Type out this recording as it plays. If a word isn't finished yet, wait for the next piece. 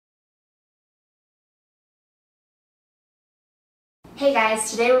Hey guys,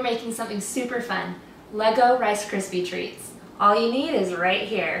 today we're making something super fun. Lego Rice Krispie Treats. All you need is right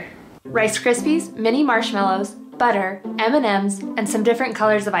here. Rice Krispies, mini marshmallows, butter, M&Ms, and some different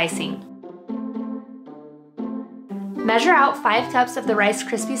colors of icing. Measure out 5 cups of the Rice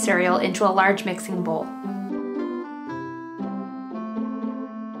Krispie cereal into a large mixing bowl.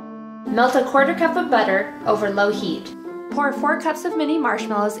 Melt a 1/4 cup of butter over low heat. Pour 4 cups of mini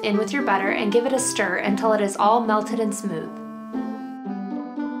marshmallows in with your butter and give it a stir until it is all melted and smooth.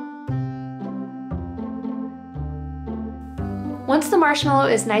 Once the marshmallow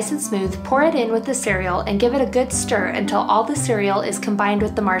is nice and smooth, pour it in with the cereal and give it a good stir until all the cereal is combined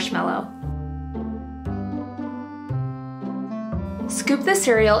with the marshmallow. Scoop the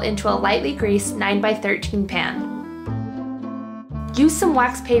cereal into a lightly greased 9x13 pan. Use some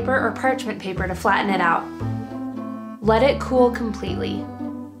wax paper or parchment paper to flatten it out. Let it cool completely.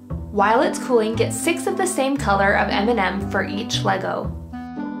 While it's cooling, get 6 of the same color of M&M for each Lego.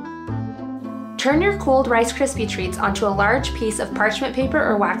 Turn your cooled Rice Krispie Treats onto a large piece of parchment paper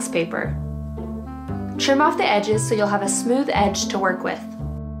or wax paper. Trim off the edges so you'll have a smooth edge to work with.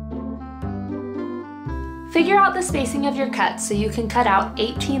 Figure out the spacing of your cuts so you can cut out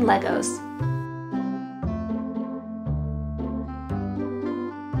 18 Legos.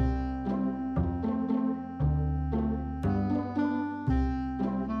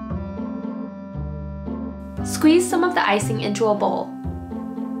 Squeeze some of the icing into a bowl.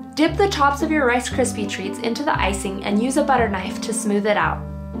 Dip the tops of your Rice Krispie Treats into the icing and use a butter knife to smooth it out.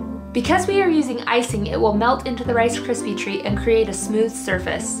 Because we are using icing, it will melt into the Rice Krispie Treat and create a smooth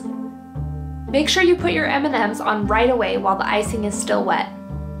surface. Make sure you put your M&Ms on right away while the icing is still wet.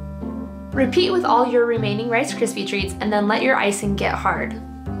 Repeat with all your remaining Rice Krispie Treats and then let your icing get hard.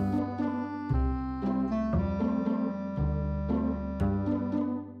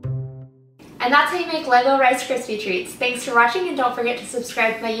 And that's how you make Lego Rice Krispie Treats. Thanks for watching, and don't forget to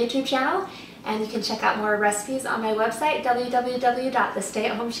subscribe to my YouTube channel, and you can check out more recipes on my website,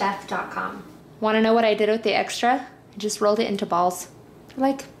 www.stayathomechefblog.com. Want to know what I did with the extra? I just rolled it into balls.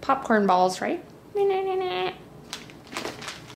 Like popcorn balls, right?